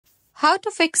How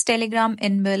to fix Telegram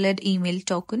invalid email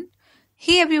token.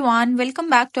 Hey everyone,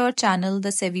 welcome back to our channel,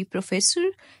 The Savvy Professor.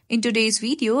 In today's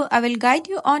video, I will guide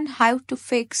you on how to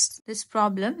fix this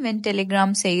problem when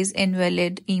Telegram says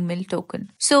invalid email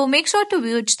token. So make sure to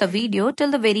watch the video till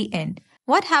the very end.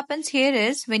 What happens here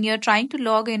is when you're trying to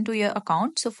log into your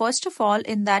account. So first of all,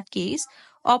 in that case,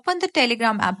 open the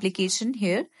Telegram application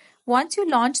here. Once you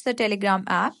launch the Telegram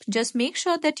app, just make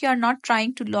sure that you are not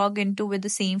trying to log into with the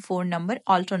same phone number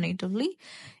alternatively.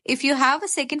 If you have a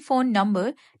second phone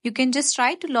number, you can just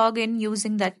try to log in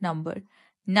using that number.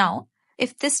 Now,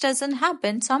 if this doesn't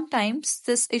happen, sometimes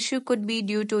this issue could be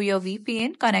due to your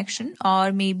VPN connection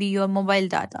or maybe your mobile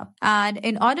data. And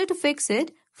in order to fix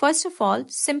it, first of all,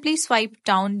 simply swipe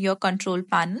down your control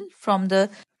panel from the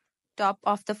top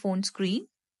of the phone screen.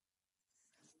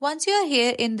 Once you are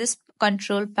here in this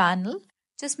control panel,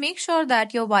 just make sure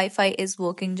that your Wi-Fi is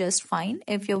working just fine.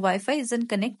 If your Wi-Fi isn't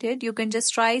connected, you can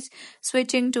just try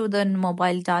switching to the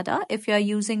mobile data. If you are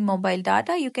using mobile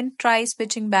data, you can try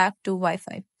switching back to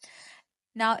Wi-Fi.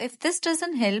 Now, if this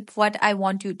doesn't help, what I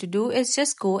want you to do is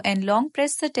just go and long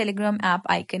press the Telegram app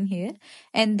icon here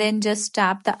and then just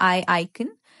tap the I icon.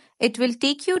 It will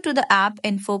take you to the app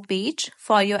info page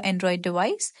for your Android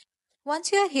device.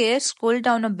 Once you are here, scroll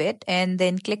down a bit and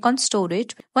then click on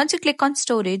storage. Once you click on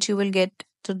storage, you will get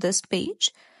to this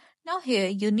page. Now here,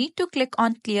 you need to click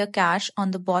on clear cache on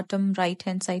the bottom right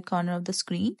hand side corner of the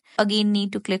screen. Again,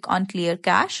 need to click on clear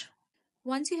cache.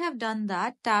 Once you have done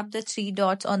that, tap the three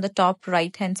dots on the top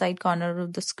right hand side corner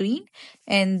of the screen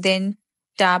and then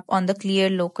tap on the clear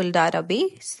local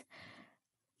database.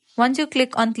 Once you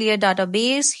click on clear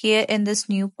database, here in this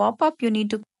new pop-up, you need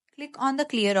to click on the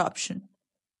clear option.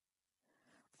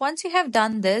 Once you have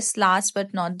done this, last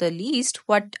but not the least,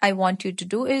 what I want you to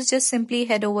do is just simply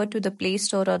head over to the Play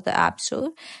Store or the App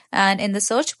Store, and in the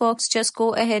search box, just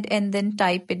go ahead and then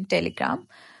type in Telegram.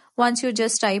 Once you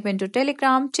just type into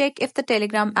Telegram, check if the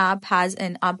Telegram app has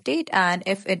an update, and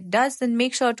if it does, then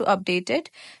make sure to update it.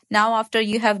 Now, after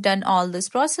you have done all this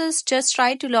process, just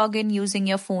try to log in using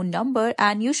your phone number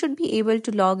and you should be able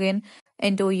to log in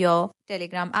into your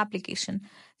Telegram application.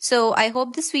 So I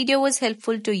hope this video was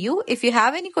helpful to you. If you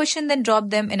have any question, then drop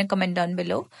them in a comment down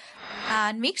below.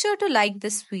 And make sure to like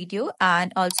this video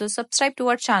and also subscribe to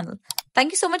our channel.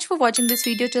 Thank you so much for watching this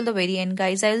video till the very end,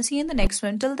 guys. I will see you in the next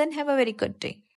one. Till then, have a very good day.